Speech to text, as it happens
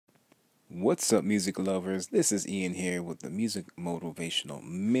What's up, music lovers? This is Ian here with the Music Motivational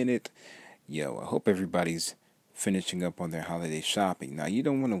Minute. Yo, I hope everybody's finishing up on their holiday shopping. Now, you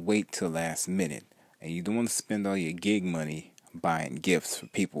don't want to wait till last minute, and you don't want to spend all your gig money buying gifts for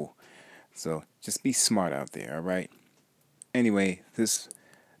people. So just be smart out there, all right? Anyway, this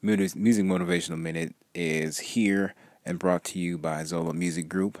Music Motivational Minute is here and brought to you by Zola Music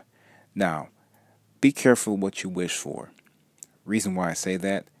Group. Now, be careful what you wish for. Reason why I say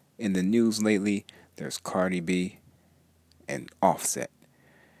that, in the news lately, there's Cardi B and Offset,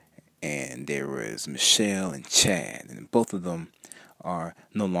 and there was Michelle and Chad, and both of them are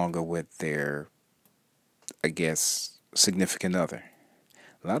no longer with their, I guess, significant other.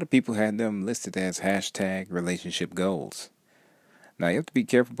 A lot of people had them listed as hashtag relationship goals. Now you have to be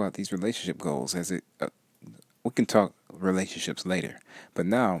careful about these relationship goals, as we can talk relationships later. But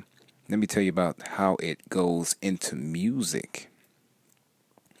now, let me tell you about how it goes into music.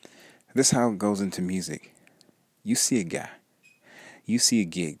 This is how it goes into music. You see a guy. You see a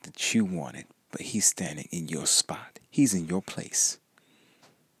gig that you wanted, but he's standing in your spot. He's in your place.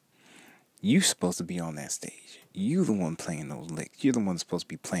 You're supposed to be on that stage. You're the one playing those licks. You're the one supposed to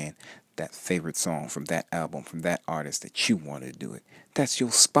be playing that favorite song from that album, from that artist that you wanted to do it. That's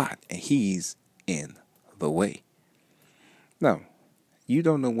your spot, and he's in the way. No, you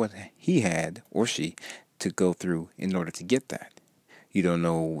don't know what he had or she to go through in order to get that. You don't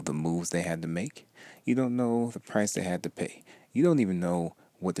know the moves they had to make. You don't know the price they had to pay. You don't even know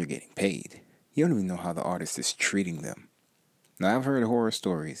what they're getting paid. You don't even know how the artist is treating them. Now, I've heard horror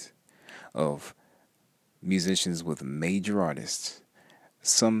stories of musicians with major artists.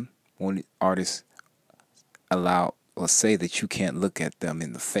 Some artists allow or say that you can't look at them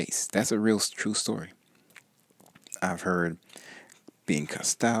in the face. That's a real true story. I've heard being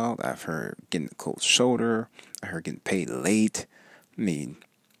cussed out. I've heard getting a cold shoulder. I heard getting paid late. I mean,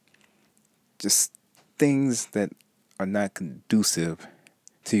 just things that are not conducive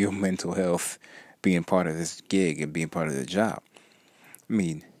to your mental health being part of this gig and being part of the job. I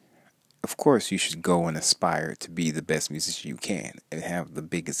mean, of course you should go and aspire to be the best musician you can and have the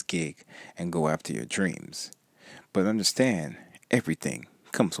biggest gig and go after your dreams. But understand, everything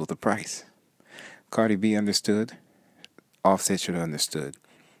comes with a price. Cardi B understood. Offset should have understood.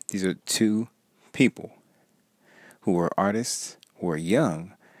 These are two people who are artists, who are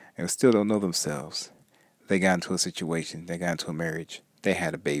young, and still don't know themselves. They got into a situation. They got into a marriage. They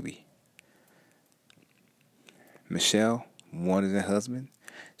had a baby. Michelle wanted a husband.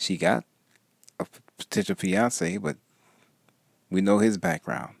 She got a potential fiance, but we know his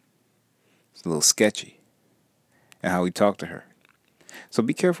background. It's a little sketchy. And how he talked to her. So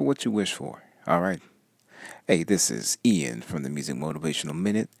be careful what you wish for. All right. Hey, this is Ian from the Music Motivational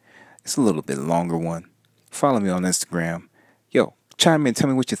Minute. It's a little bit longer one. Follow me on Instagram. Yo, chime in. Tell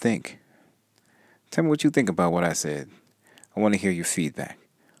me what you think. Tell me what you think about what I said. I want to hear your feedback.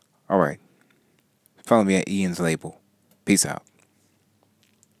 All right. Follow me at Ian's Label. Peace out.